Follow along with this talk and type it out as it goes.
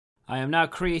I am now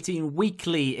creating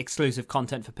weekly exclusive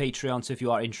content for Patreon, so if you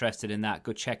are interested in that,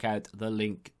 go check out the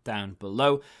link down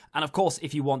below. And of course,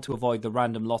 if you want to avoid the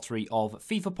random lottery of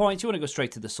FIFA points, you want to go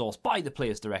straight to the source, buy the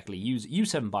players directly, use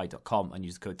u7buy.com and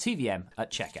use the code TVM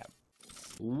at checkout.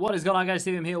 What is going on, guys?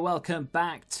 TVM here. Welcome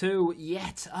back to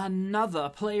yet another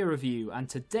player review, and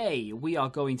today we are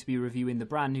going to be reviewing the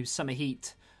brand new Summer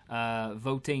Heat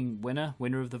voting winner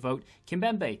of the vote,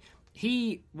 Kimpembe.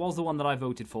 He was the one that I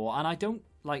voted for, and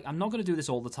I'm not going to do this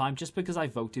all the time. Just because I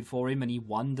voted for him and he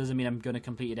won doesn't mean I'm going to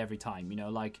complete it every time. You know,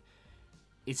 like,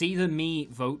 it's either me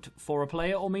vote for a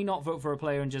player or me not vote for a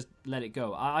player and just let it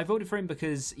go. I voted for him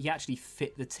because he actually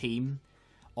fit the team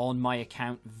on my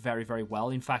account very, very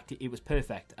well. In fact, it was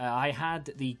perfect. I had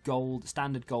the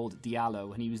standard gold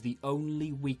Diallo, and he was the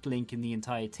only weak link in the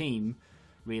entire team,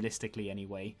 realistically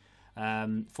anyway.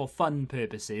 For fun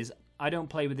purposes, I don't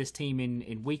play with this team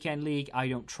in Weekend League. I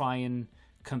don't try and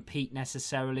compete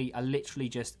necessarily. I literally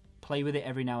just play with it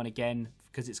every now and again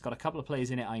because it's got a couple of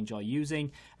players in it I enjoy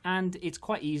using, and it's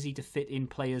quite easy to fit in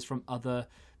players from other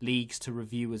leagues to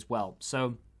review as well.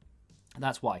 So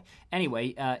that's why.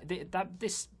 Anyway,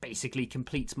 this basically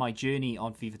completes my journey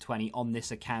on FIFA 20 on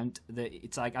this account.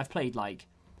 It's like I've played like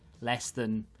less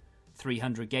than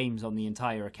 300 games on the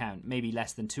entire account, maybe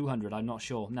less than 200. I'm not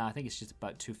sure. No, I think it's just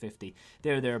about 250.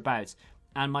 Thereabouts.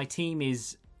 And my team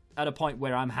is at a point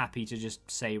where I'm happy to just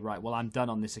say, right, well, I'm done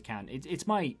on this account. It's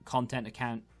my content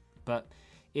account, but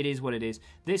it is what it is.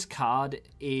 This card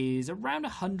is around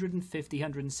 150,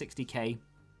 160k.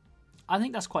 I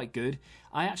think that's quite good.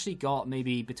 I actually got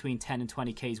maybe between 10 and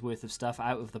 20k's worth of stuff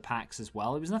out of the packs as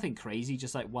well. It was nothing crazy,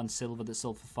 just like one silver that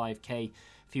sold for 5k, a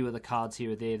few other cards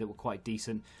here or there that were quite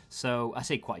decent. So I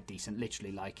say quite decent,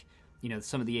 literally, like, you know,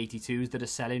 some of the 82s that are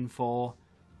selling for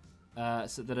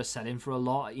a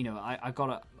lot. You know, I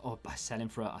got selling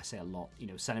for I say a lot, you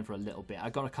know, selling for a little bit. I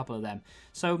got a couple of them.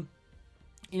 So,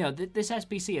 you know, this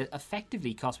SBC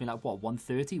effectively cost me like, what,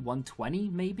 130, 120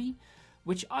 maybe?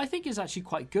 Which I think is actually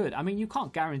quite good. I mean, you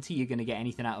can't guarantee you're going to get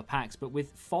anything out of packs, but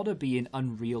with fodder being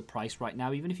unreal price right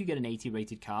now, even if you get an 80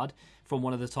 rated card from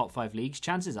one of the top 5 leagues,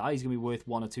 chances are he's going to be worth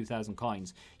 1,000 or 2,000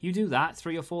 coins. You do that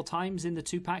 3 or 4 times in the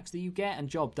 2 packs that you get, and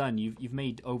job done. You've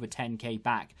made over 10k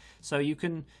back. So you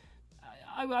can,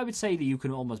 I would say that you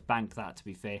can almost bank that, to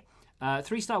be fair.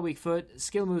 3-star weak foot,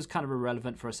 skill moves kind of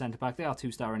irrelevant for a centre back. They are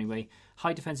 2-star anyway.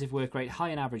 High defensive work rate, high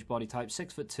and average body type,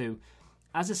 6'2".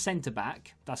 As a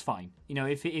centre-back, that's fine. You know,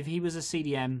 if he was a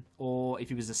CDM or if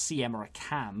he was a CM or a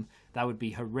CAM, that would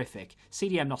be horrific.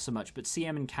 CDM, not so much, but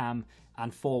CM and CAM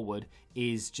and forward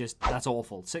is just, that's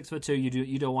awful. 6'2",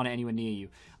 you don't want it anywhere near you.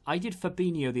 I did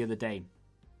Fabinho the other day,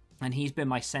 and he's been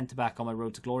my centre-back on my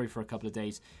road to glory for a couple of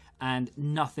days, and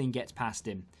nothing gets past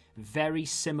him. Very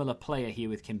similar player here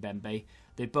with Kimpembe.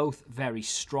 They're both very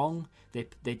strong. Their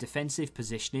defensive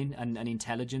positioning and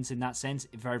intelligence in that sense,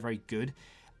 very, very good.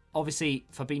 Obviously,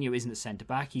 Fabinho isn't a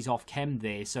centre-back. He's off chem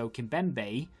there. So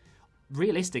Kimpembe,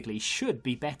 realistically, should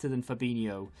be better than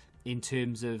Fabinho in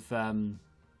terms of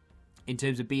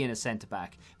being a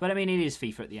centre-back. But, I mean, it is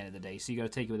FIFA at the end of the day, so you got to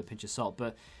take it with a pinch of salt.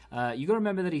 But you got to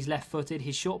remember that he's left-footed.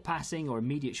 His short passing, or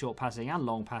immediate short passing, and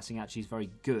long passing actually is very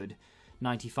good,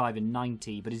 95 and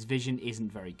 90, but his vision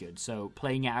isn't very good. So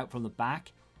playing it out from the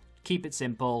back, keep it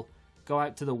simple, go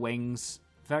out to the wings.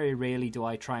 Very rarely do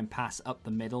I try and pass up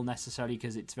the middle necessarily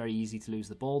because it's very easy to lose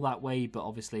the ball that way, but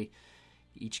obviously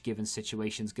each given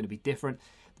situation is going to be different.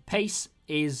 The pace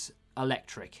is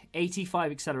electric.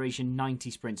 85 acceleration,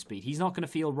 90 sprint speed. He's not going to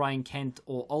feel Ryan Kent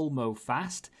or Olmo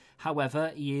fast.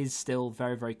 However, he is still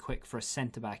very, very quick for a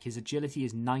centre-back. His agility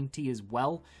is 90 as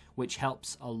well, which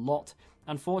helps a lot.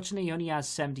 Unfortunately, he only has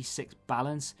 76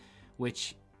 balance,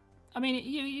 which, I mean,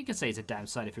 you could say it's a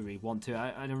downside if you really want to.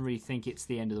 I don't really think it's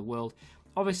the end of the world.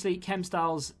 Obviously, chem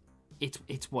styles,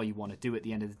 it's what you want to do at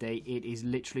the end of the day. It is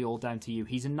literally all down to you.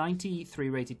 He's a 93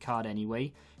 rated card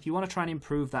anyway. If you want to try and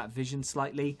improve that vision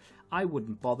slightly, I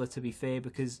wouldn't bother, to be fair,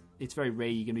 because it's very rare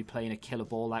you're going to be playing a killer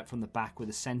ball out from the back with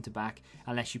a centre-back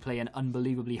unless you play an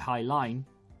unbelievably high line,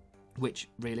 which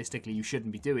realistically you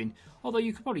shouldn't be doing. Although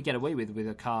you could probably get away with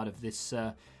a card of this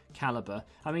caliber.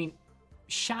 I mean,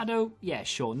 Shadow, yeah,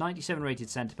 sure, 97 rated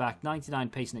centre-back, 99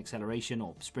 pace and acceleration,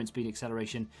 or sprint speed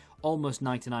acceleration, almost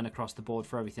 99 across the board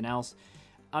for everything else.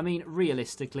 I mean,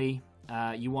 realistically,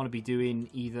 you want to be doing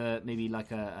either maybe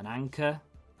like an anchor,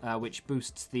 which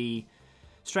boosts the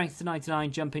strength to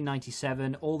 99, jumping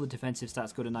 97, all the defensive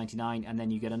stats go to 99, and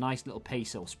then you get a nice little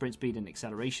pace or sprint speed and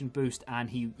acceleration boost,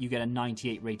 and you get a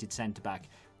 98 rated centre-back.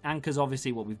 Anchor's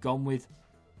obviously what we've gone with.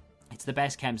 It's the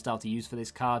best chem style to use for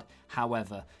this card.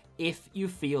 However, if you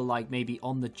feel like maybe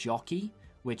on the jockey,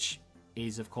 which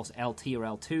is of course LT or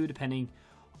L2 depending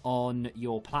on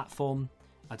your platform.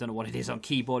 I don't know what it is on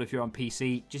keyboard if you're on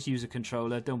PC. Just use a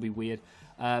controller. Don't be weird.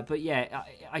 But yeah,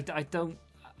 I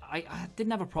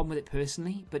didn't have a problem with it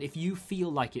personally. But if you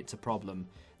feel like it's a problem,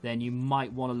 then you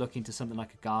might want to look into something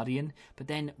like a Guardian. But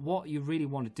then what you really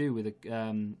want to do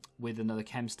with another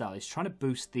chem style is trying to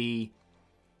boost the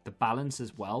balance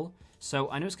as well. So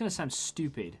I know it's going to sound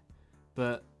stupid,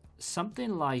 but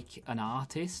something like an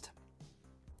artist,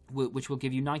 which will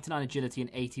give you 99 agility and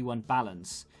 81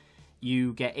 balance.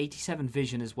 You get 87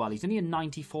 vision as well. He's only a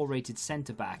 94 rated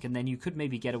centre back, and then you could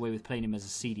maybe get away with playing him as a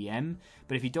CDM.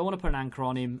 But if you don't want to put an anchor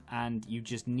on him and you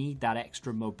just need that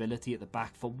extra mobility at the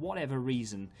back for whatever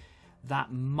reason,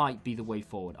 that might be the way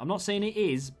forward. I'm not saying it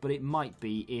is, but it might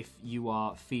be if you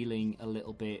are feeling a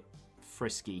little bit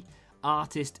frisky.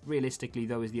 Artist, realistically,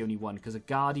 though, is the only one, because a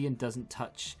Guardian doesn't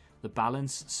touch the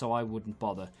balance, so I wouldn't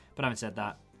bother. But having said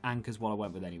that, Anchor's what I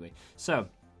went with anyway. So,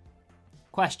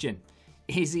 question.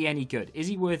 Is he any good? Is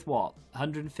he worth what?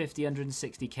 150,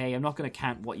 160k? I'm not going to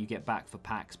count what you get back for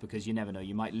packs, because you never know.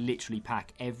 You might literally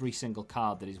pack every single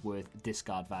card that is worth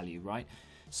discard value, right?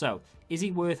 So, is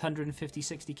he worth 150,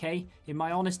 60k? In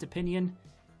my honest opinion,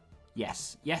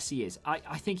 yes. Yes, he is.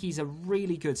 I think he's a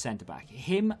really good centre-back.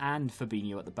 Him and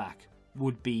Fabinho at the back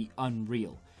would be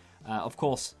unreal. Of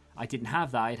course, I didn't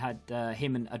have that. I had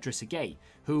him and Idrissa Gueye,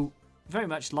 who, very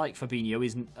much like Fabinho,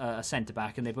 isn't a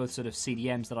centre-back, and they're both sort of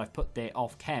CDMs that I've put there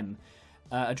off chem.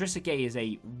 Idrissa Gueye is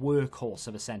a workhorse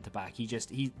of a centre-back.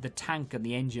 The tank and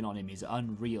the engine on him is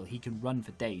unreal. He can run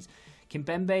for days.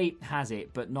 Kimpembe has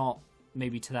it, but not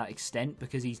maybe to that extent,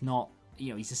 because he's not,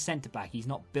 he's a centre-back. He's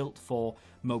not built for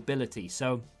mobility.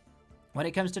 So when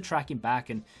it comes to tracking back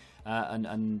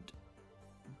and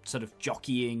sort of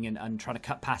jockeying and trying to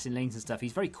cut passing lanes and stuff,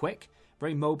 he's very quick,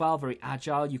 very mobile, very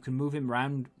agile. You can move him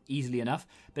around easily enough.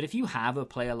 But if you have a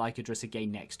player like Idrissa Gueye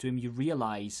next to him, you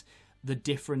realise the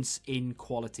difference in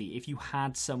quality. If you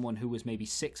had someone who was maybe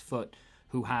 6 foot,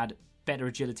 who had better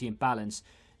agility and balance,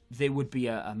 there would be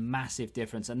a massive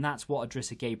difference. And that's what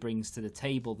Idrissa Gueye brings to the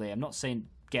table there. I'm not saying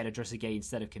get Idrissa Gueye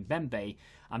instead of Kimpembe.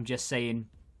 I'm just saying,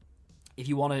 if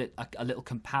you want a little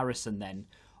comparison then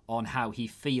on how he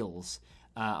feels,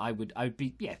 I would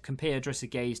compare Idrissa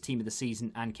Gueye's team of the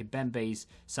season and Kimpembe's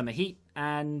summer heat,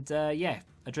 and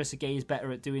Idrissa Gueye is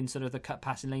better at doing sort of the cut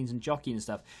passing lanes and jockeying and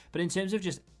stuff. But in terms of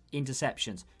just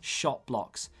interceptions, shot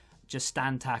blocks, just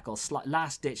stand tackles,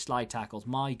 last ditch slide tackles,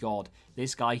 my god,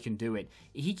 this guy can do it.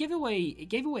 He gave away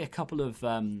a couple of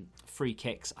free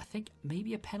kicks. I think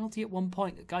maybe a penalty at one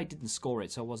point. The guy didn't score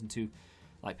it, so I wasn't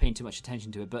paying too much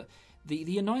attention to it. But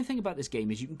the annoying thing about this game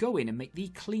is you can go in and make the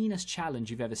cleanest challenge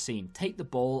you've ever seen. Take the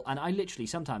ball, and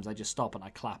sometimes I just stop and I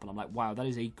clap, and I'm like, wow, that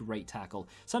is a great tackle.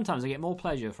 Sometimes I get more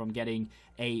pleasure from getting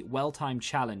a well-timed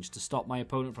challenge to stop my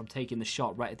opponent from taking the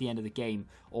shot right at the end of the game,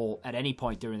 or at any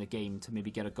point during the game to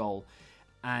maybe get a goal.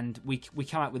 And we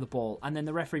come out with the ball, and then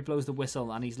the referee blows the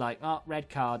whistle, and he's like, oh, red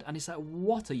card. And it's like,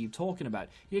 what are you talking about?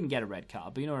 You didn't get a red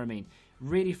card, but you know what I mean.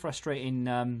 Really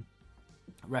frustrating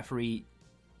referee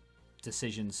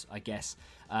decisions, I guess,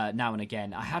 now and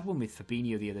again. I had one with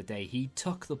Fabinho the other day. He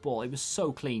took the ball. It was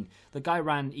so clean. The guy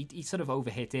ran, he sort of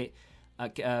overhit it.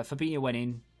 Fabinho went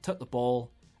in, took the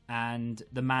ball, and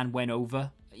the man went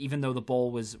over, even though the ball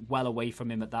was well away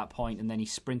from him at that point, and then he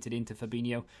sprinted into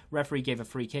Fabinho. Referee gave a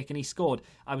free kick, and he scored.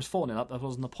 I was 4-0 up. That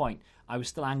wasn't the point. I was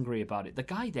still angry about it. The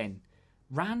guy then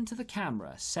ran to the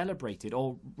camera, celebrated,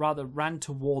 or rather ran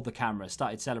toward the camera,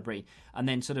 started celebrating, and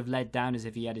then sort of led down as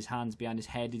if he had his hands behind his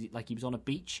head, like he was on a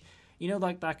beach. You know,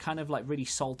 like that kind of like really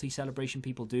salty celebration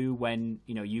people do when,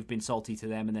 you've been salty to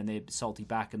them and then they're salty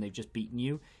back and they've just beaten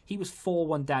you. He was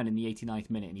 4-1 down in the 89th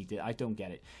minute, and he did. I don't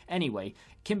get it. Anyway,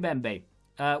 Kimpembe.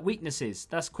 Weaknesses.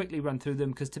 Let's quickly run through them,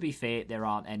 because to be fair, there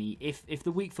aren't any. If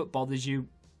the weak foot bothers you,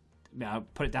 I'll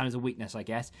put it down as a weakness, I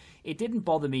guess. It didn't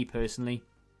bother me personally.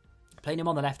 Playing him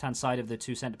on the left-hand side of the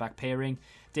two centre-back pairing.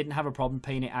 Didn't have a problem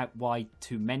playing it out wide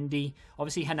to Mendy.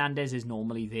 Obviously, Hernandez is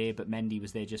normally there, but Mendy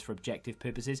was there just for objective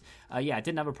purposes. I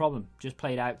didn't have a problem. Just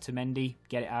play it out to Mendy,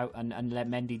 get it out, and let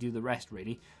Mendy do the rest,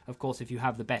 really. Of course, if you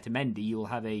have the better Mendy, you'll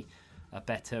have a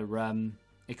better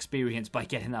experience by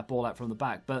getting that ball out from the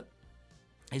back. But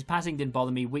his passing didn't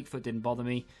bother me. Weak foot didn't bother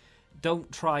me.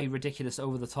 Don't try ridiculous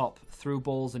over-the-top through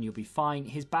balls and you'll be fine.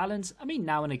 His balance,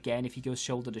 now and again, if he goes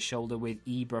shoulder to shoulder with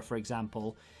Ibra, for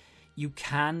example, you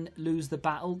can lose the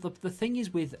battle. The thing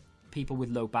is with people with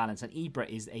low balance, and Ibra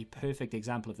is a perfect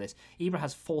example of this. Ibra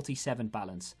has 47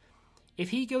 balance. If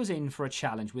he goes in for a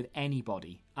challenge with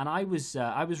anybody, and I was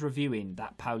reviewing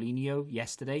that Paulinho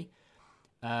yesterday.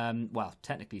 Well,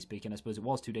 technically speaking, I suppose it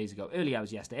was 2 days ago. Early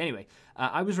hours yesterday. Anyway,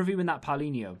 I was reviewing that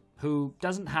Paulinho, who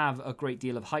doesn't have a great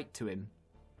deal of height to him.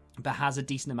 but has a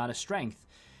decent amount of strength.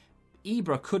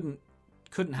 Ibra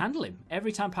couldn't handle him.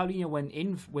 Every time Paulinho went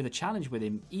in with a challenge with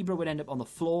him, Ibra would end up on the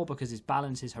floor because his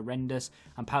balance is horrendous,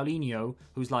 and Paulinho,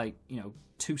 who's like,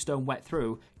 2 stone wet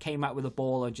through, came out with a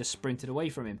ball and just sprinted away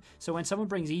from him. So when someone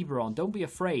brings Ibra on, don't be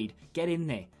afraid. Get in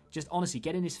there. Just honestly,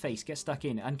 get in his face, get stuck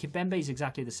in. And Kimpembe is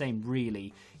exactly the same,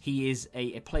 really. He is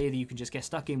a player that you can just get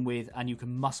stuck in with, and you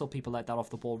can muscle people like that off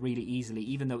the ball really easily,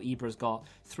 even though Ibra's got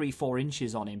 3-4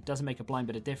 inches on him. Doesn't make a blind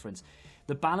bit of difference.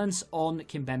 The balance on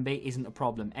Kimpembe isn't a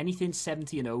problem. Anything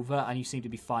 70 and over, and you seem to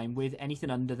be fine with. Anything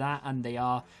under that, and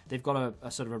they've got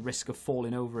a sort of a risk of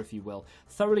falling over, if you will.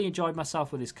 Thoroughly enjoyed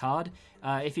myself with this card.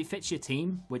 If it fits your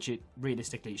team, which it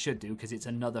realistically it should do, because it's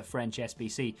another French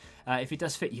SBC. If it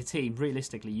does fit your team,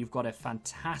 realistically, you've got a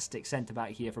fantastic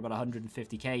centre-back here for about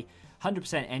 150k.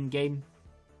 100% endgame.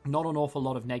 Not an awful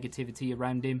lot of negativity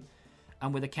around him.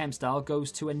 And with a chem style,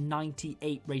 goes to a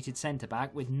 98 rated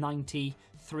centre-back with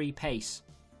 93 pace.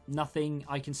 Nothing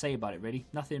I can say about it, really.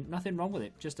 Nothing wrong with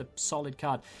it. Just a solid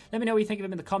card. Let me know what you think of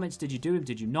him in the comments. Did you do him?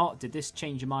 Did you not? Did this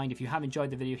change your mind? If you have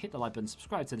enjoyed the video, hit the like button,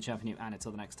 subscribe to the channel for new, and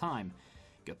until the next time,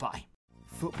 goodbye.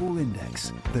 Football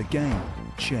Index. The game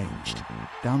changed.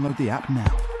 Download the app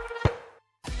now.